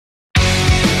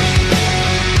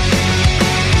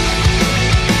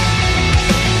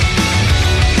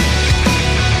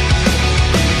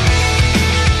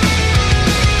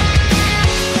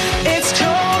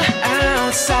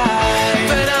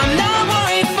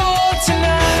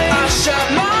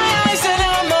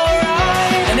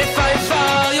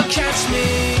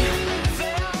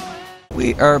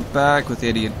are back with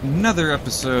another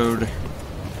episode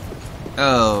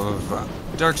of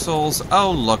Dark Souls.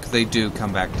 Oh, look, they do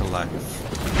come back to life.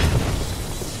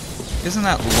 Isn't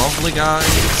that lovely,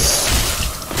 guys?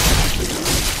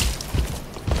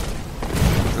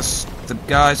 The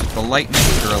guys with the lightning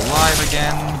are alive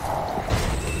again.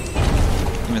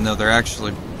 Even though they're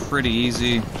actually pretty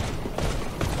easy.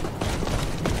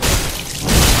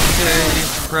 Okay,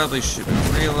 probably should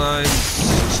have realized.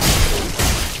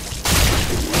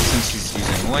 Since he's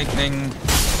using lightning,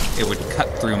 it would cut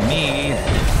through me.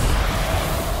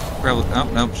 Probably. Oh,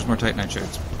 no, just more Titanite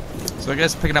shards. So I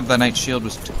guess picking up that Knight Shield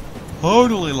was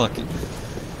totally lucky.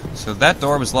 So that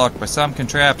door was locked by some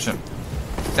contraption.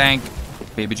 Thank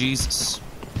baby Jesus.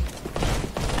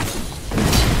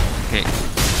 Okay.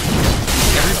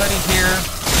 Everybody here,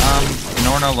 in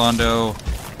Orlando,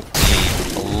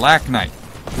 the Black Knight.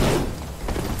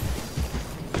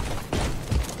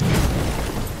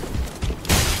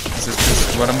 This is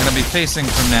just what I'm going to be facing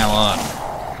from now on.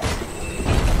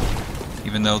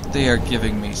 Even though they are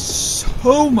giving me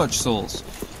so much souls.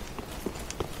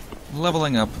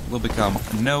 Leveling up will become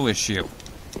no issue.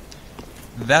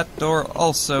 That door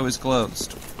also is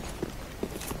closed.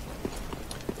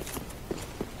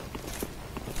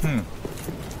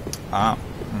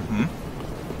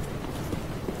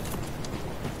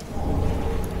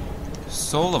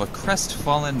 Soul of a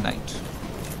crestfallen knight.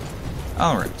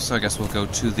 Alright, so I guess we'll go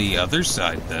to the other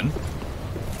side then.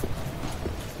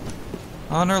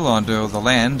 On Orlando, the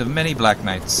land of many black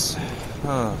knights.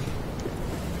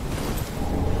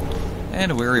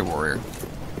 And a weary warrior.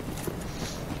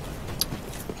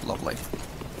 Lovely.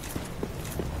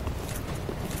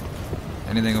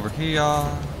 Anything over here?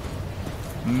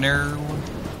 No.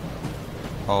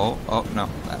 Oh, no.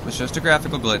 That was just a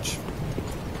graphical glitch.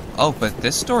 Oh, but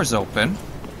this door's open.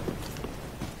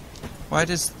 Why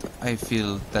does I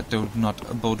feel that do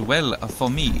not bode well for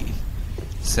me?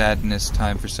 Sadness,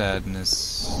 time for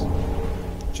sadness.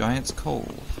 Giant's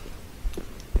Cove.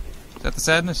 Is that the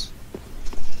sadness?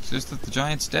 It's just that the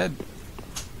giant's dead.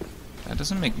 That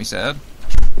doesn't make me sad.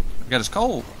 I got his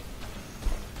coal.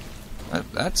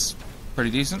 That's pretty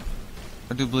decent.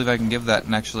 I do believe I can give that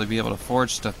and actually be able to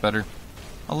forge stuff better.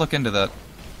 I'll look into that,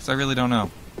 because I really don't know.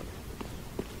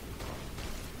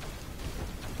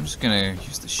 I'm just gonna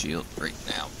use the shield right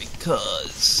now,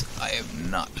 because I am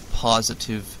not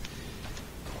positive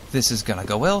this is gonna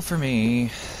go well for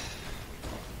me.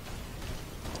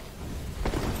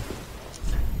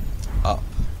 Up.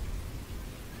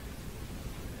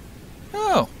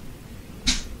 Oh.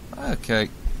 Okay.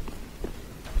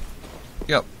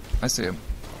 Yep, I see him.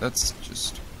 That's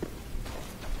just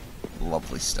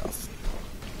lovely stuff.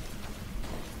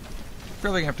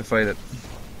 Probably gonna have to fight it.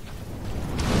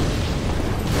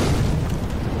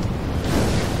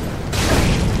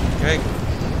 Okay.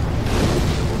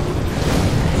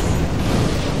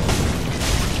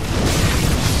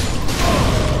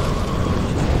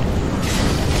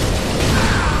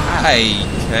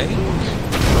 Okay.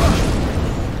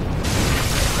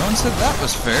 No one said that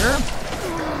was fair.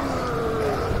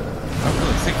 I don't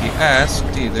really think he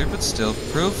asked either, but still,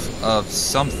 proof of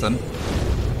something.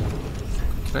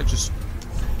 Could I just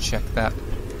check that?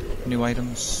 New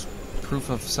items? Proof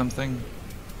of something?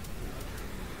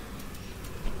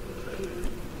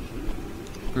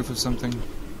 Proof of something?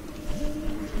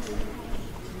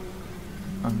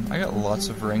 I got lots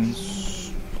of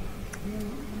rings.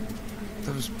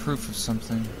 That was proof of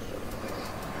something.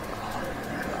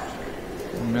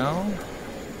 No?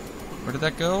 Where did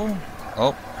that go?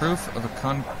 Oh, proof of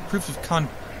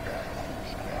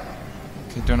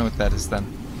Okay, don't know what that is then.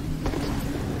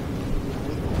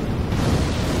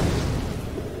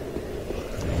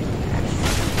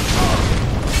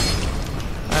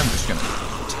 I'm just gonna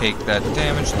take that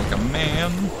damage like a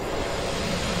man.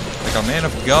 Like a man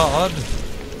of God.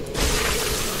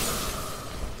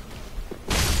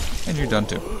 And you're done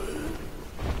too.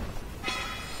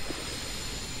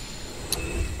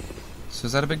 So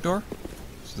is that a big door?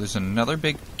 So there's another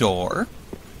big door.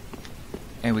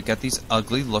 And we got these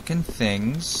ugly looking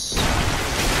things.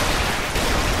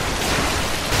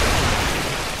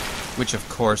 Which of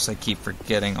course I keep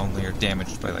forgetting only are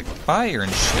damaged by like fire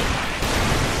and shit.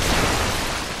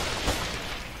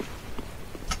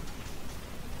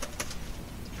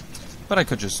 But I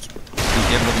could just be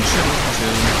able to shoot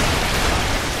too.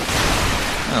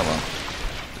 Oh well.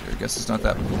 I guess it's not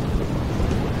that.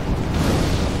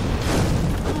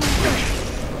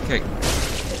 Okay.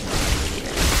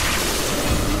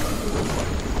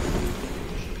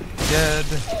 Dead.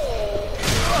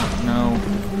 No.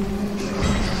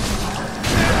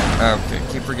 Okay,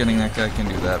 keep forgetting that guy can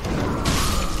do that.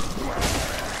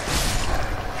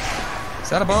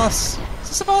 that a boss? Is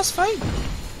this a boss fight?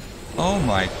 Oh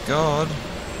my god.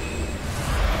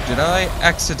 Did I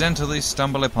accidentally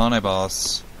stumble upon a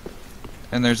boss?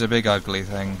 And there's a big ugly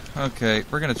thing. Okay,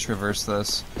 we're gonna traverse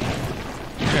this.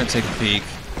 We're gonna take a peek.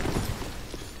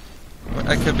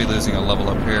 I could be losing a level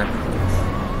up here.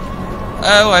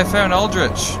 Oh, I found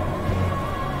Aldrich.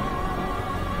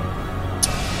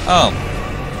 Oh.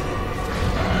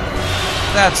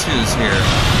 That's who's here.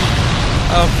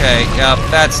 Okay, yep,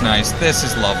 that's nice. This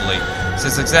is lovely. This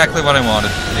is exactly what I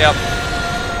wanted. Yep.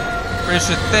 Pretty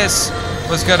sure this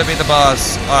was gonna be the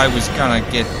boss I was gonna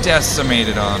get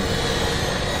decimated on.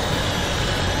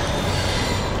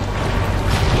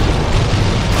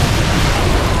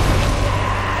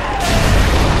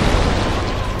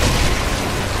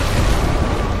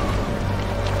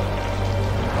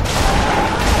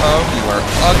 Oh, you are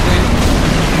ugly.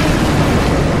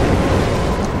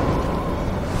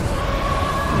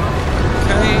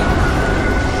 Okay.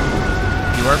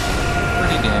 You are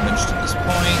pretty damaged at this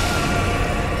point.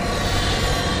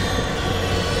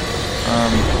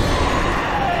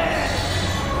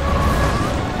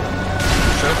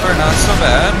 So far, not so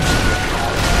bad.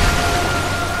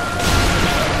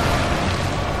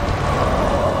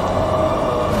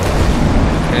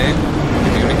 Okay,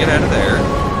 you're gonna get out of there.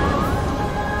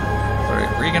 Alright,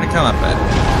 where are you gonna come up at?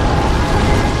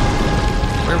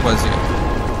 Where was you?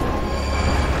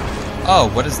 Oh,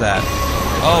 what is that?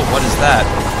 Oh, what is that?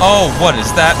 Oh, what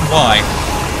is that and why?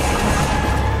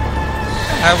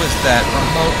 How is that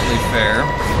remotely fair?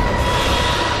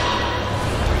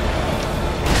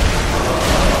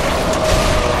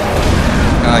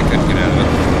 I couldn't get out of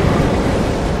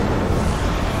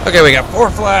it. Okay, we got 4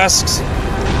 flasks. A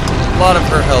lot of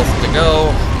her health to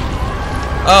go.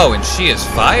 Oh, and she is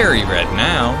fiery red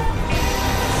now.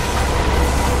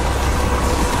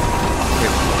 Okay,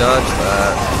 we dodge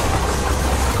that.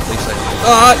 At least I...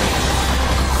 Ah!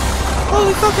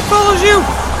 Holy fuck, it follows you!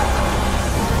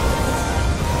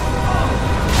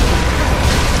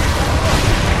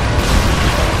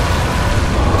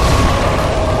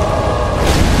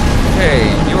 Okay,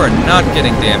 you are not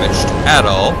getting damaged at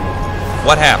all.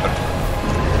 What happened?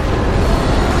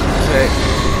 Okay.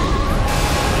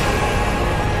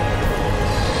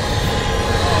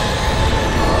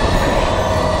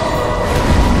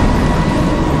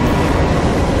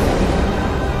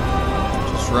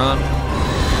 Just run.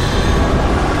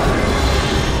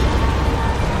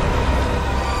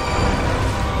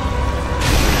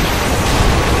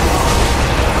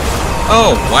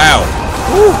 Oh, wow.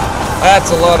 Woo.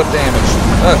 That's a lot of damage.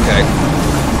 Okay.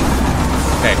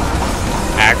 Okay.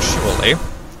 Actually,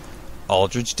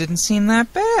 Aldrich didn't seem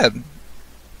that bad.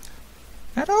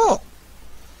 At all.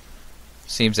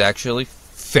 Seems actually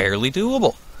fairly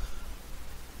doable.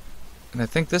 And I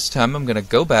think this time I'm gonna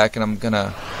go back and I'm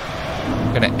gonna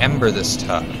ember this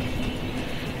time.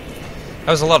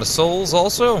 That was a lot of souls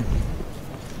also.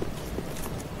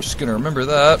 Just gonna remember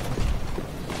that.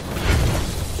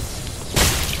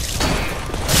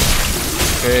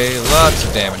 Okay, lots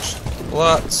of damage.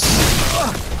 Lots.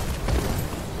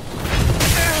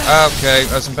 Okay,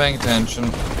 I wasn't paying attention.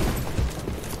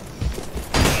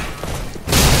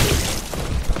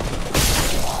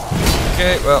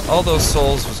 Okay, well, all those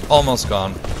souls was almost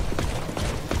gone.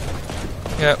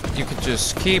 Yep, you could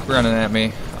just keep running at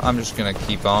me. I'm just gonna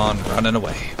keep on running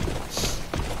away.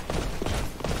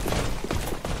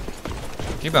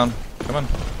 Keep on. Come on.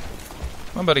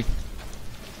 Come on, buddy.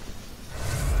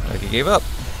 Like he gave up.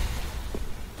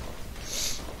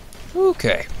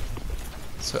 Okay.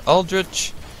 So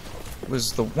Aldrich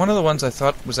was one of the ones I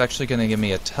thought was actually going to give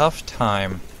me a tough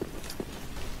time.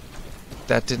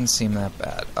 That didn't seem that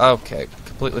bad. Okay,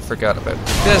 completely forgot about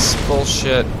this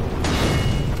bullshit.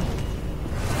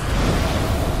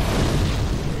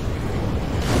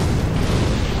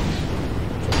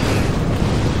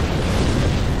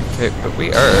 Okay, but we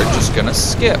are just gonna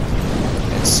skip.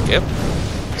 And skip.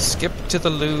 Skip to the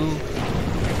loo.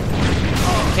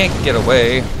 Can't get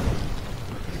away.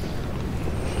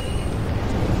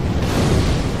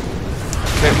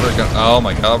 Okay, we're gonna... Oh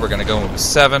my god, we're gonna go with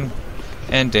 7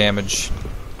 and damage.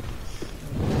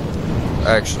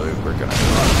 Actually, we're gonna...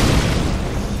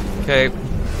 Okay.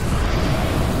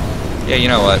 Yeah, you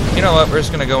know what? You know what? We're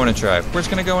just gonna go in and try. We're just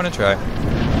gonna go in and try.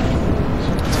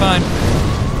 It's fine.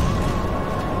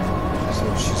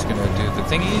 So she's gonna do the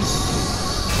thingies.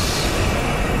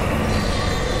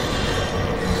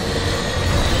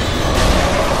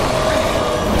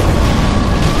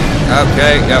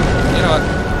 Okay, yep. You know what?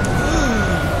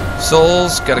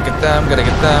 Souls, gotta get them, gotta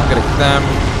get them, gotta get them.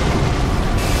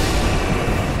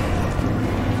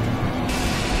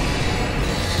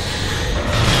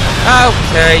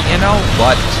 Okay, you know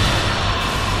what?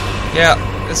 Yeah,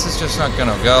 this is just not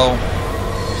gonna go.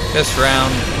 This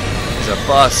round is a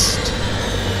bust.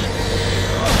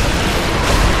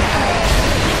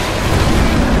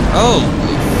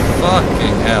 Holy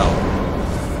fucking hell.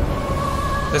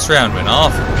 This round went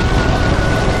awful.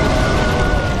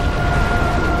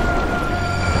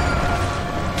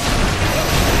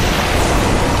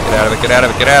 Get out of it, get out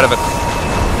of it, get out of it.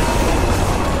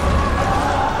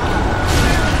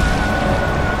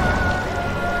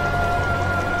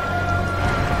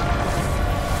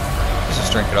 Let's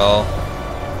just drink it all.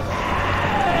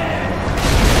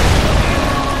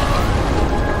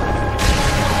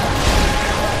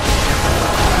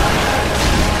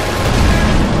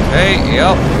 Okay,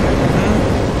 yep.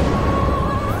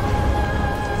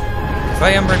 If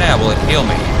I Ember now, will it heal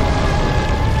me?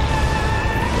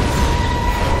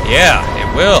 Yeah, it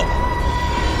will.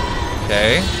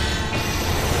 Okay.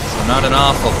 So not an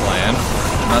awful plan.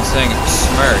 I'm not saying it's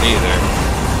smart either.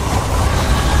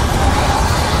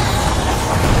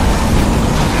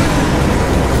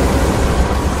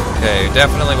 Okay,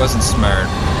 definitely wasn't smart.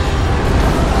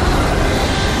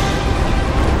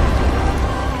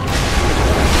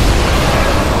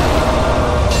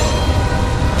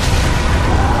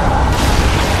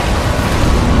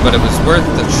 But it was worth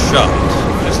the shot,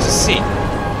 just to see.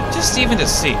 Just even to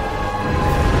see.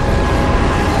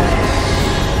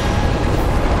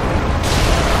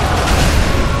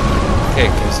 Okay,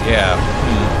 because, yeah.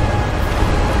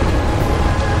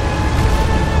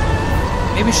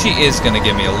 Maybe she is going to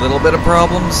give me a little bit of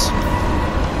problems.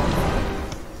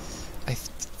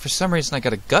 For some reason, I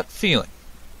got a gut feeling.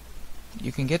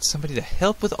 You can get somebody to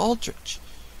help with Aldrich.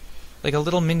 Like a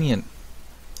little minion.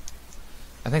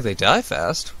 I think they die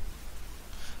fast.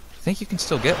 I think you can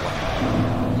still get one.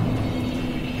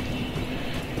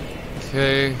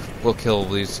 Okay, we'll kill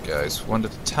these guys one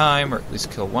at a time, or at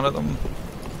least kill one of them.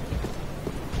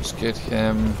 Just get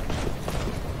him.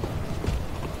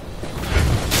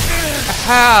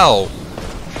 How?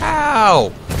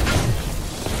 How?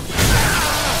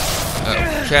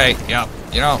 Okay, yeah,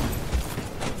 you know,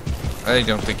 I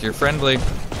don't think you're friendly.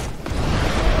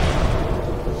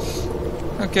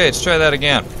 Okay, let's try that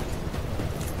again.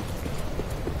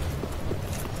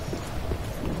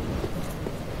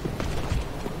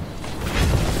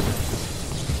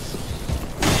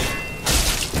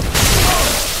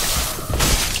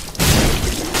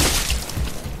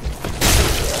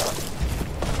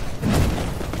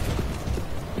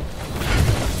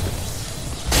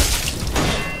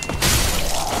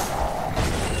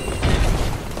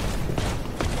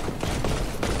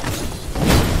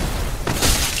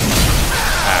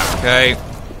 Okay.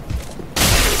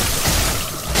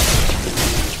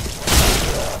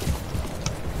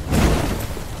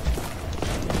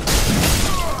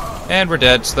 And we're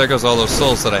dead, so there goes all those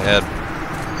souls that I had.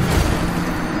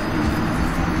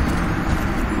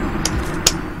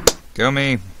 Go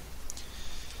me.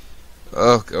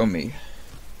 Oh, go me.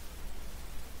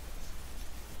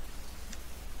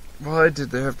 Why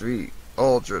did there have to be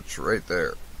Aldrich right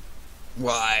there?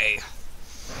 Why?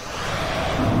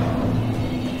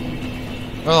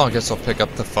 Well, I guess I'll pick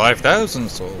up the 5,000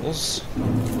 souls.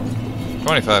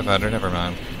 2,500, never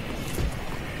mind.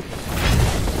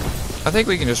 I think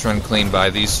we can just run clean by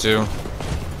these two.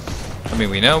 I mean,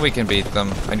 we know we can beat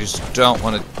them. I just don't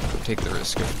want to take the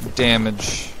risk of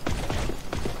damage.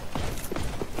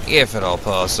 If at all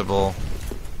possible.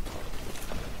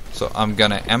 So I'm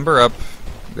gonna Ember up,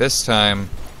 this time,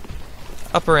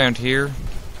 up around here.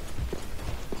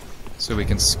 So we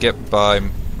can skip by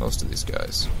most of these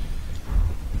guys.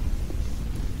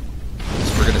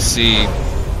 We're gonna see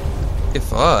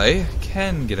if I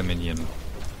can get a minion.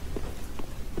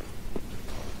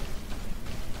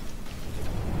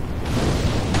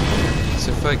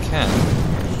 So if I can,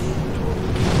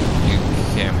 you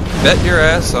can bet your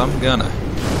ass I'm gonna.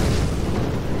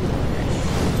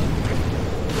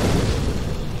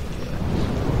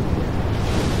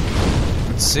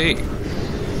 Let's see.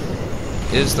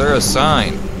 Is there a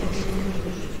sign?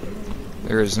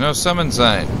 There is no summon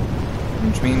sign.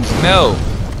 Which means no.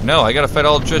 No, I gotta fight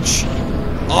Aldrich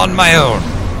on my own.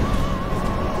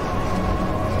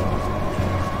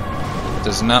 It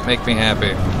does not make me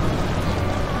happy.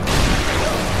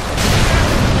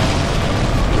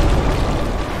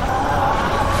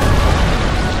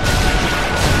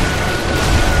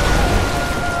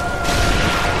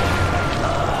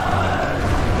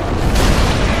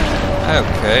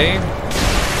 Okay.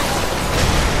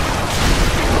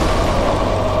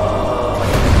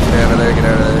 Get out of there, get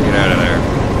out of there, get out of there.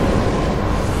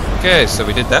 Okay, so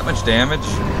we did that much damage.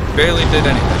 Barely did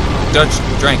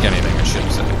anything. Drank anything, I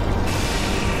should say.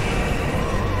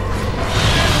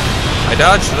 I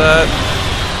dodged that.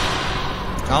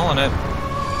 Calling it.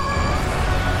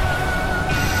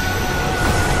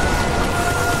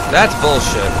 That's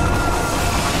bullshit.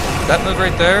 That move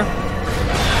right there?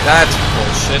 That's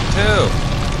bullshit too.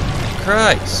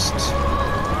 Christ.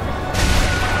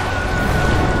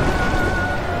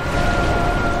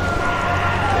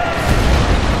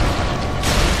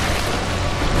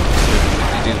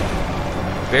 You do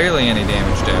barely any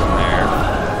damage down there.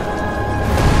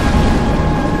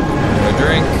 A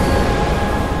drink.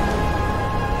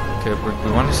 Okay,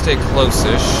 we want to stay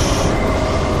close-ish.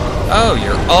 Oh,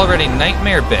 you're already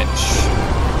nightmare, bitch.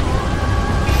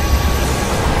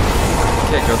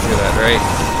 Can't go through that, right?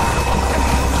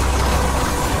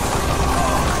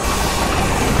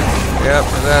 Yep,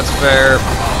 that's fair.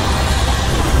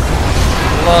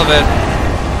 Love it.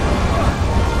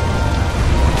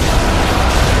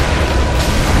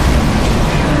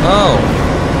 Oh.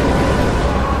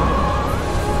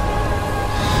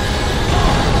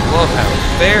 Love how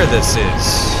fair this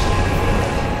is.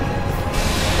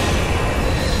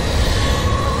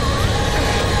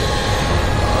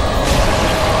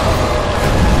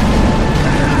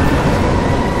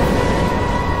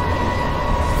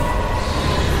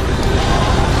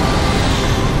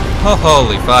 Oh,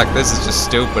 holy fuck, this is just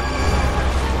stupid.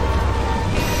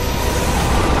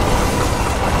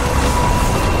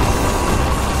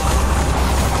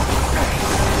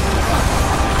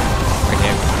 I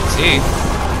can't see.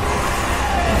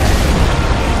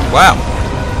 Wow.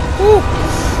 Woo.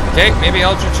 Okay, maybe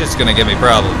Aldrich is gonna give me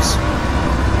problems.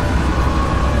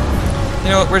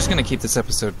 You know what, we're just gonna keep this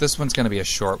episode. This one's gonna be a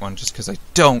short one, just because I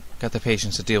don't got the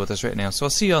patience to deal with this right now. So I'll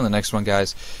see you on the next one,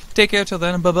 guys. Take care till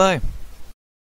then, and bye-bye.